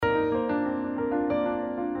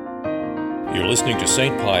You're listening to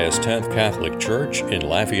St. Pius X Catholic Church in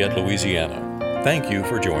Lafayette, Louisiana. Thank you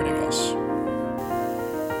for joining us.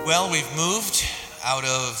 Well, we've moved out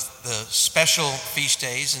of the special feast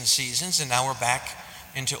days and seasons, and now we're back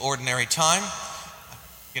into ordinary time.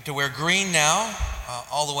 Get to wear green now,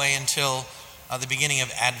 all the way until the beginning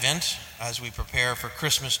of Advent as we prepare for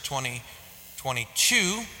Christmas 2022.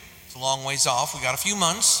 It's a long ways off. We got a few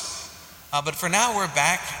months. But for now, we're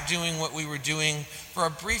back doing what we were doing for a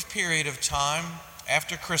brief period of time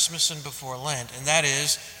after Christmas and before Lent, and that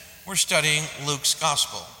is we're studying Luke's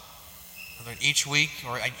Gospel. Each week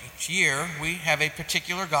or each year, we have a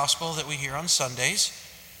particular gospel that we hear on Sundays.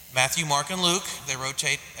 Matthew, Mark, and Luke, they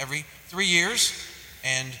rotate every 3 years,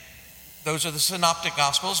 and those are the synoptic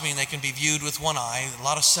gospels, meaning they can be viewed with one eye, a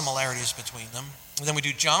lot of similarities between them. And then we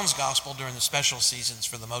do John's Gospel during the special seasons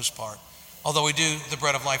for the most part. Although we do the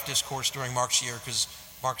Bread of Life discourse during Mark's year because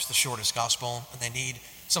Mark's the shortest gospel and they need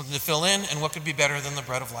something to fill in, and what could be better than the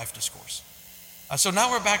Bread of Life discourse? So now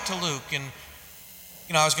we're back to Luke, and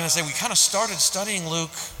I was going to say we kind of started studying Luke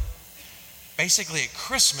basically at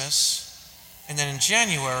Christmas, and then in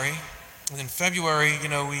January, and then February,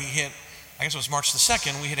 we hit, I guess it was March the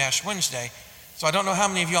 2nd, we hit Ash Wednesday. So I don't know how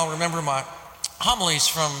many of y'all remember my homilies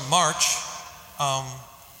from March.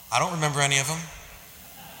 I don't remember any of them.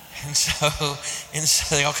 And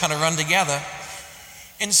so they all kind of run together.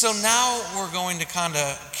 And so now we're going to kind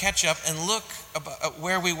of catch up and look at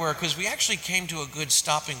where we were, because we actually came to a good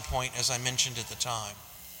stopping point, as I mentioned at the time.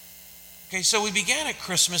 Okay, so we began at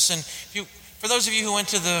Christmas, and for those of you who went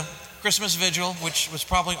to the Christmas vigil, which was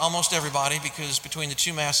probably almost everybody, because between the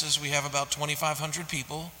two masses we have about 2,500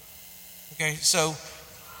 people. Okay, so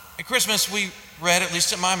at Christmas we read, at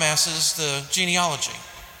least at my masses, the genealogy.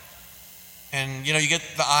 And you get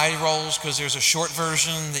the eye rolls because there's a short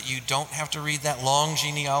version that you don't have to read that long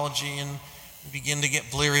genealogy, and you begin to get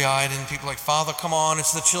bleary-eyed, and people are like, Father, come on,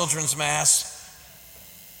 it's the children's mass.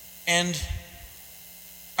 And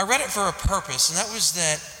I read it for a purpose, and that was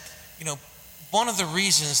that, one of the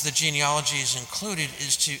reasons the genealogy is included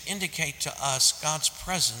is to indicate to us God's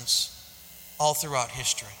presence all throughout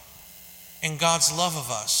history and God's love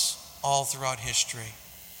of us all throughout history.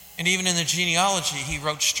 And even in the genealogy, he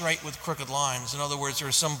wrote straight with crooked lines. In other words, there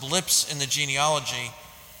are some blips in the genealogy,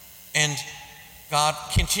 and God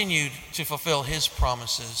continued to fulfill his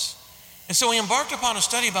promises. And so we embarked upon a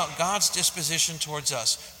study about God's disposition towards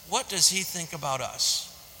us. What does he think about us?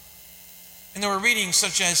 And there were readings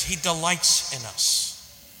such as, he delights in us.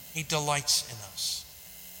 He delights in us.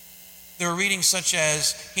 There were readings such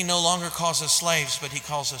as, he no longer calls us slaves, but he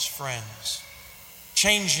calls us friends,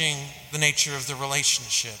 changing the nature of the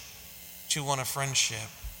relationship to one of friendship.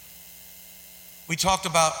 We talked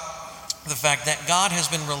about the fact that God has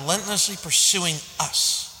been relentlessly pursuing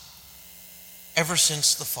us ever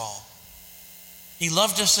since the fall. He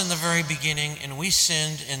loved us in the very beginning, and we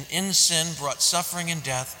sinned, and in sin brought suffering and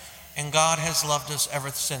death, and God has loved us ever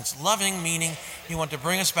since. Loving meaning he wanted to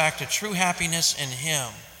bring us back to true happiness in him.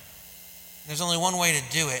 There's only one way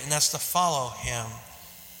to do it, and that's to follow him,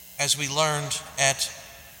 as we learned at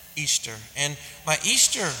Easter. And my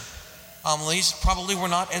Easter homilies probably were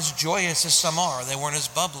not as joyous as some are. They weren't as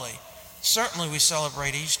bubbly. Certainly we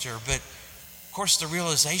celebrate Easter, but of course the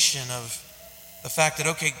realization of the fact that,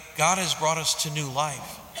 okay, God has brought us to new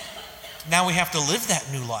life. Now we have to live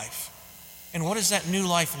that new life. And what does that new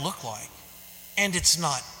life look like? And it's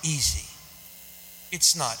not easy.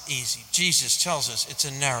 It's not easy. Jesus tells us it's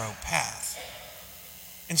a narrow path.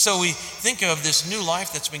 And so we think of this new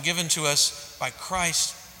life that's been given to us by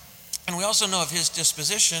Christ, and we also know of his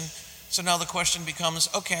disposition. So now the question becomes,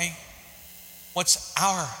 okay, what's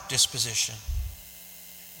our disposition?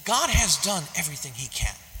 God has done everything he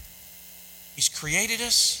can. He's created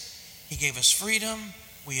us. He gave us freedom.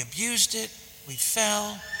 We abused it. We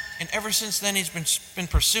fell. And ever since then, he's been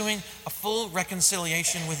pursuing a full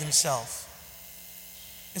reconciliation with himself.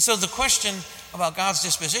 And so the question about God's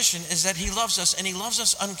disposition is that he loves us, and he loves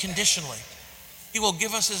us unconditionally. He will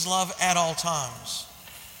give us his love at all times.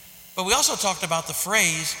 But we also talked about the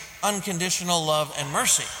phrase unconditional love and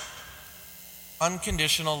mercy.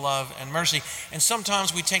 Unconditional love and mercy. And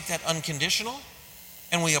sometimes we take that unconditional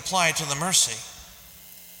and we apply it to the mercy.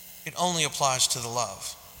 It only applies to the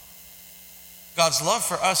love. God's love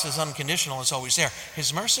for us is unconditional, it's always there.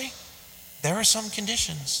 His mercy, there are some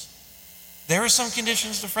conditions. There are some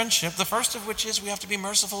conditions to friendship, the first of which is we have to be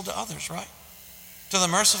merciful to others, right? To the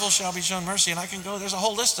merciful shall be shown mercy. And I can go, there's a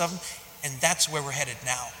whole list of them, and that's where we're headed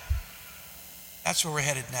now. That's where we're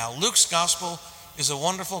headed now. Luke's gospel is a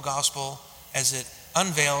wonderful gospel as it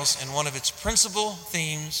unveils in one of its principal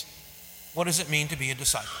themes, what does it mean to be a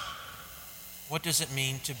disciple? What does it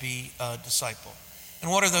mean to be a disciple? And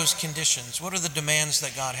what are those conditions? What are the demands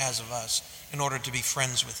that God has of us in order to be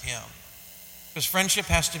friends with him? Because friendship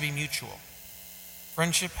has to be mutual.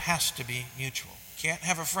 Friendship has to be mutual. You can't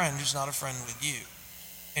have a friend who's not a friend with you.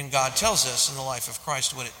 And God tells us in the life of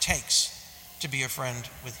Christ what it takes to be a friend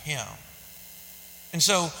with him. And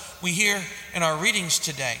so we hear in our readings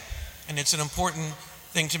today, and it's an important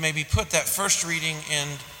thing to maybe put that first reading and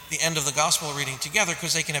the end of the gospel reading together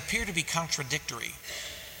because they can appear to be contradictory.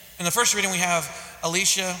 In the first reading we have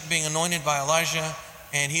Elisha being anointed by Elijah,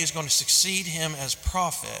 and he is going to succeed him as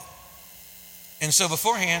prophet. And so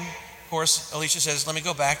beforehand, of course, Elisha says, let me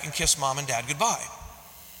go back and kiss mom and dad goodbye.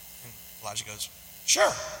 And Elijah goes,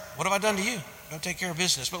 sure, what have I done to you? Go take care of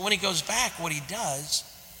business. But when he goes back, what he does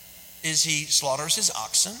is he slaughters his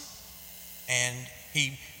oxen and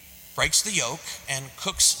he breaks the yoke and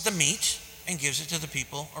cooks the meat and gives it to the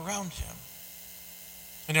people around him.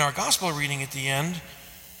 And in our gospel reading at the end,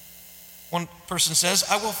 one person says,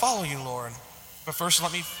 I will follow you, Lord, but first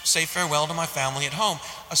let me say farewell to my family at home.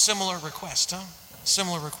 A similar request, huh? A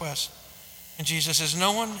similar request. And Jesus says,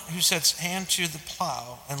 no one who sets hand to the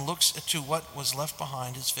plow and looks to what was left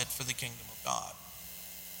behind is fit for the kingdom of God.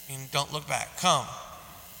 I mean, don't look back. Come.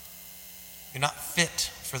 You're not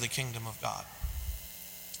fit for the kingdom of God.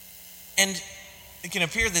 And it can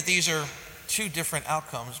appear that these are two different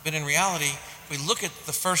outcomes, but in reality, if we look at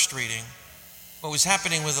the first reading, what was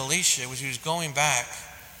happening with Elisha was he was going back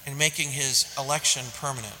and making his election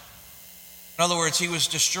permanent. In other words, he was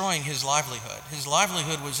destroying his livelihood. His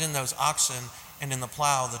livelihood was in those oxen and in the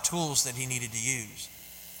plow, the tools that he needed to use.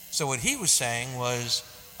 So what he was saying was,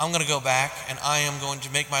 I'm going to go back and I am going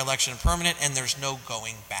to make my election permanent and there's no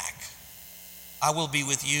going back. I will be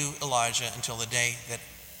with you, Elijah, until the day that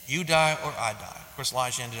you die or I die. Of course,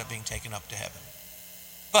 Elijah ended up being taken up to heaven.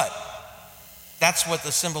 But that's what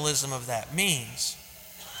the symbolism of that means.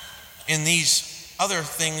 In these other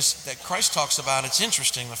things that Christ talks about, it's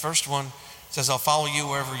interesting. The first one says, I'll follow you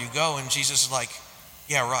wherever you go. And Jesus is like,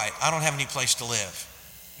 yeah, right. I don't have any place to live.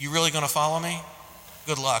 You really going to follow me?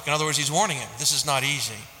 Good luck. In other words, he's warning him. This is not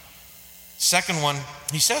easy. Second one,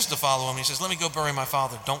 he says to follow him. He says, let me go bury my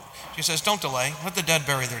father. He says, don't delay. Let the dead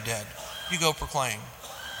bury their dead. You go proclaim.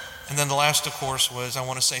 And then the last, of course, was, I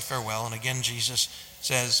want to say farewell. And again, Jesus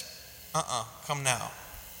says, come now.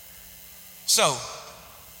 So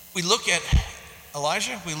we look at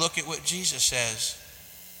Elijah, we look at what Jesus says,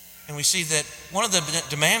 and we see that one of the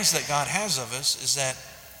demands that God has of us is that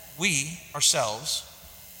we ourselves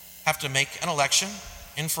have to make an election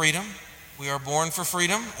in freedom. We are born for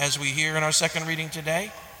freedom, as we hear in our second reading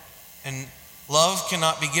today. And love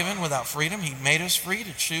cannot be given without freedom. He made us free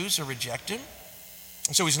to choose or reject him.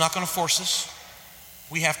 And so he's not going to force us.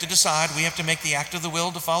 We have to decide. We have to make the act of the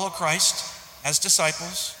will to follow Christ as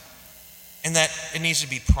disciples. And that it needs to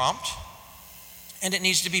be prompt and it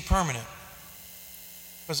needs to be permanent.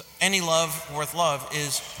 Because any love worth love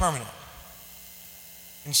is permanent.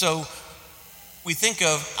 And so we think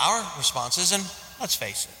of our responses, and let's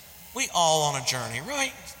face it, we all on a journey,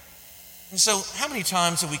 right? And so how many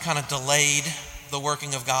times have we kind of delayed the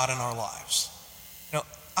working of God in our lives? You know,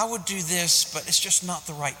 I would do this, but it's just not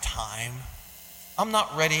the right time. I'm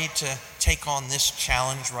not ready to take on this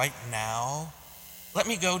challenge right now. Let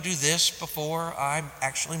me go do this before I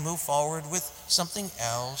actually move forward with something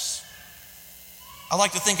else. I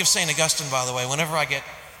like to think of St. Augustine, by the way, whenever I get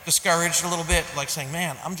discouraged a little bit, like saying,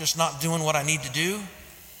 man, I'm just not doing what I need to do.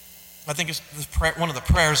 I think it's one of the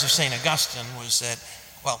prayers of St. Augustine was that,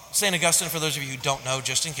 well, St. Augustine, for those of you who don't know,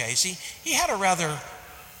 just in case, he had a rather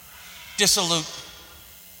dissolute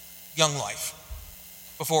young life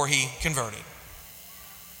before he converted.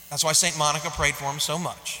 That's why St. Monica prayed for him so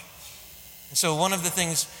much. And so one of the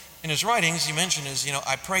things in his writings he mentioned is,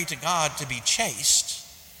 I pray to God to be chaste.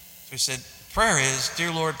 So he said, prayer is,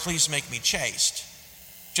 dear Lord, please make me chaste,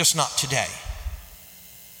 just not today.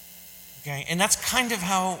 Okay, and that's kind of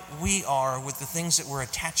how we are with the things that we're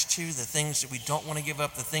attached to, the things that we don't want to give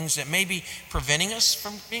up, the things that may be preventing us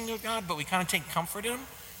from being with God, but we kind of take comfort in them,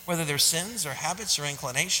 whether they're sins or habits or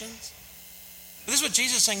inclinations. But this is what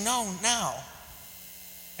Jesus is saying, no, now.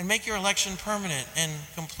 And make your election permanent and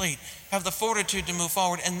complete. Have the fortitude to move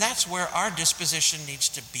forward, and that's where our disposition needs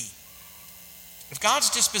to be. If God's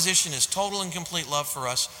disposition is total and complete love for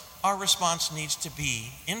us, our response needs to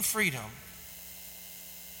be, in freedom,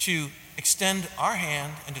 to extend our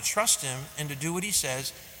hand and to trust him and to do what he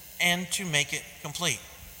says and to make it complete.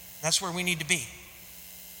 That's where we need to be.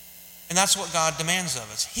 And that's what God demands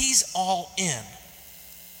of us. He's all in.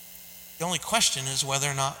 The only question is whether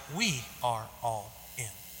or not we are all in.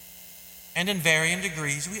 And in varying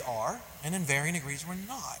degrees we are, and in varying degrees we're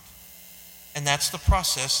not. And that's the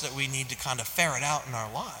process that we need to kind of ferret out in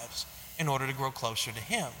our lives in order to grow closer to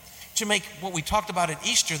him. To make what we talked about at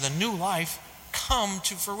Easter, the new life, come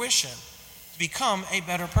to fruition. To become a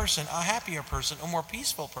better person, a happier person, a more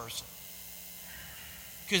peaceful person.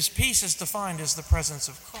 Because peace is defined as the presence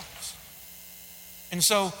of Christ. And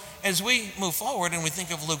so as we move forward and we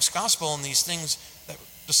think of Luke's gospel and these things that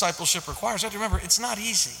discipleship requires, I have to remember it's not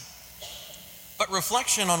easy. But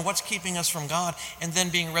reflection on what's keeping us from God and then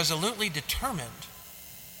being resolutely determined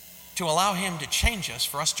to allow him to change us,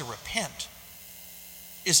 for us to repent,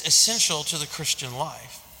 is essential to the Christian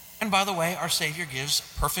life. And by the way, our Savior gives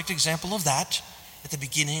a perfect example of that at the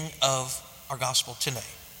beginning of our gospel today.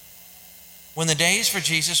 When the days for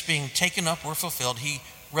Jesus being taken up were fulfilled, he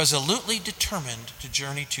resolutely determined to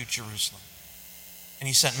journey to Jerusalem. And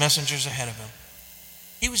he sent messengers ahead of him.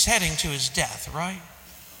 He was heading to his death, right?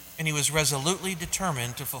 And he was resolutely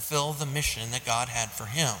determined to fulfill the mission that God had for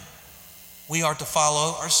him. We are to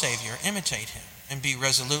follow our Savior, imitate him, and be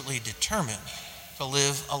resolutely determined to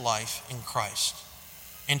live a life in Christ.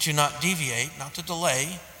 And to not deviate, not to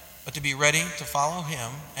delay, but to be ready to follow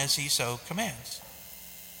him as he so commands.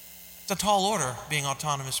 It's a tall order being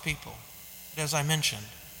autonomous people. But as I mentioned,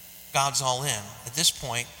 God's all in. At this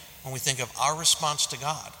point, when we think of our response to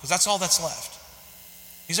God, because that's all that's left.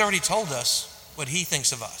 He's already told us what he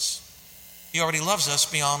thinks of us. He already loves us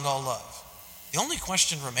beyond all love. The only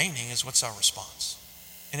question remaining is, what's our response?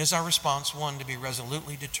 And is our response one to be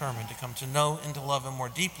resolutely determined to come to know and to love him more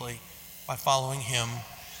deeply by following him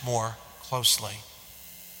more closely?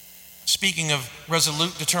 Speaking of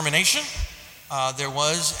resolute determination, there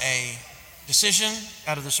was a decision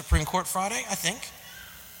out of the Supreme Court Friday, I think,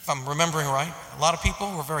 if I'm remembering right. A lot of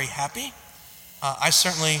people were very happy. I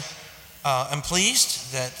certainly am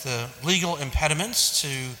pleased that the legal impediments to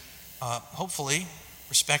hopefully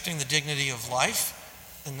respecting the dignity of life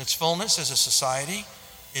in its fullness as a society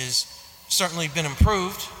is certainly been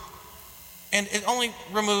improved. And it only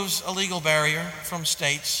removes a legal barrier from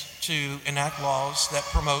states to enact laws that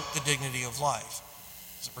promote the dignity of life.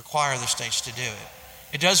 It doesn't require the states to do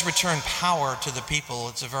it. It does return power to the people.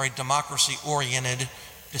 It's a very democracy-oriented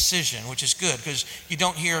decision, which is good, because you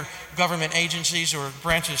don't hear government agencies or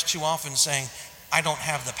branches too often saying, I don't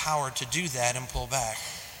have the power to do that, and pull back.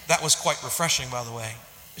 That was quite refreshing, by the way.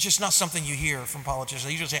 It's just not something you hear from politicians.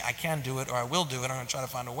 They usually say, I can do it, or I will do it, I'm going to try to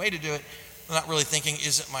find a way to do it. They're not really thinking,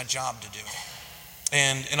 is it my job to do it?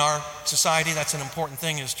 And in our society, that's an important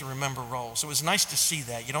thing, is to remember roles. So it was nice to see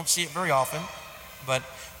that. You don't see it very often, but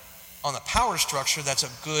on the power structure, that's a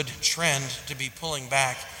good trend to be pulling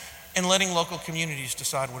back and letting local communities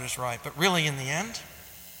decide what is right. But really, in the end,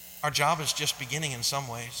 our job is just beginning in some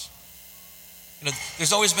ways. You know,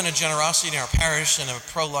 there's always been a generosity in our parish and a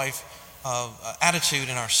pro-life attitude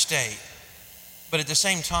in our state. But at the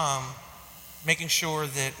same time, making sure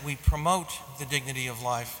that we promote the dignity of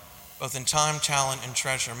life, both in time, talent, and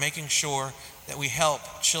treasure, making sure that we help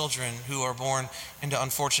children who are born into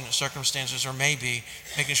unfortunate circumstances, or maybe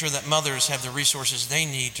making sure that mothers have the resources they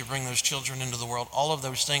need to bring those children into the world, all of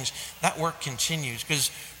those things, that work continues,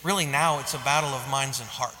 because really now it's a battle of minds and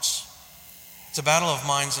hearts. It's a battle of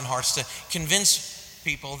minds and hearts to convince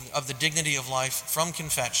people of the dignity of life from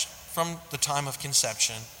the time of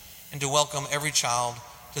conception, and to welcome every child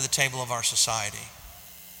to the table of our society.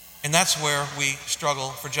 And that's where we struggle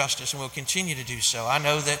for justice, and we'll continue to do so. I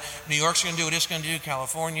know that New York's going to do what it's going to do,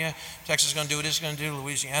 California, Texas is going to do what it's going to do,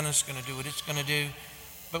 Louisiana's going to do what it's going to do.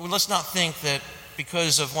 But let's not think that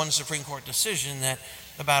because of one Supreme Court decision that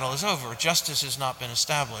the battle is over. Justice has not been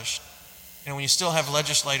established. And when you still have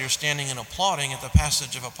legislators standing and applauding at the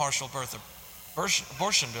passage of a partial birth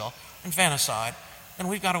abortion bill, infanticide, then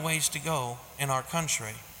we've got a ways to go in our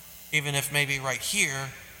country. Even if maybe right here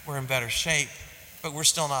we're in better shape, but we're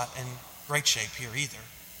still not in great shape here either.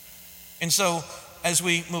 And so as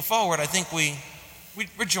we move forward, I think we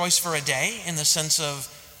rejoice for a day, in the sense of,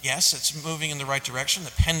 yes, it's moving in the right direction.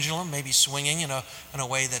 The pendulum may be swinging in a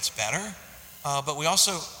way that's better. But we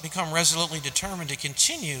also become resolutely determined to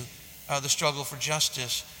continue the struggle for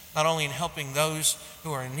justice, not only in helping those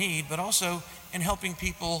who are in need, but also in helping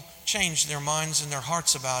people change their minds and their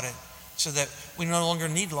hearts about it, so that we no longer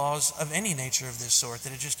need laws of any nature of this sort,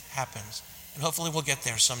 that it just happens. And hopefully we'll get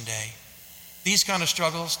there someday. These kind of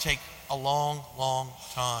struggles take a long, long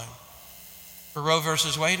time. For Roe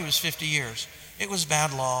versus Wade, it was 50 years. It was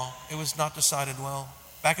bad law. It was not decided well.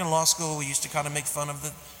 Back in law school, we used to kind of make fun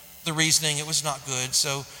of the reasoning. It was not good.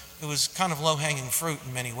 So it was kind of low-hanging fruit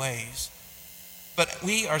in many ways. But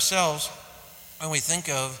we ourselves, when we think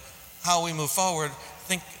of how we move forward,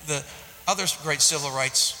 think the other great civil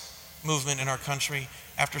rights movement in our country,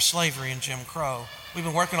 after slavery and Jim Crow. We've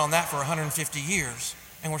been working on that for 150 years,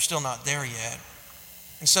 and we're still not there yet.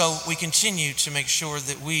 And so we continue to make sure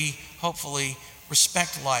that we hopefully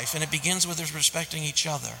respect life, and it begins with us respecting each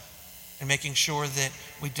other and making sure that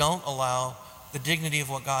we don't allow the dignity of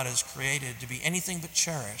what God has created to be anything but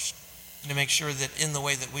cherished, and to make sure that in the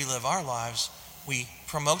way that we live our lives, we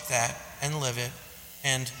promote that and live it,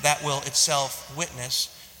 and that will itself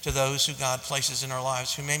witness to those who God places in our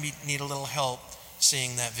lives who maybe need a little help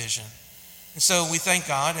seeing that vision. And so we thank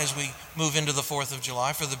God as we move into the 4th of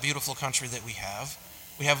July for the beautiful country that we have.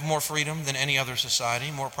 We have more freedom than any other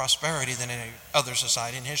society, more prosperity than any other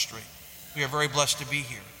society in history. We are very blessed to be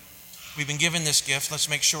here. We've been given this gift. Let's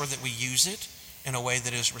make sure that we use it in a way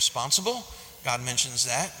that is responsible. God mentions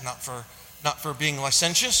that, not for being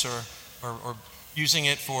licentious or using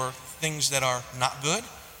it for things that are not good,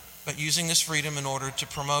 but using this freedom in order to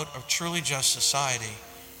promote a truly just society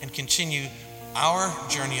and continue our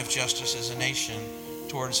journey of justice as a nation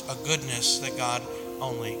towards a goodness that God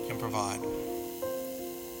only can provide.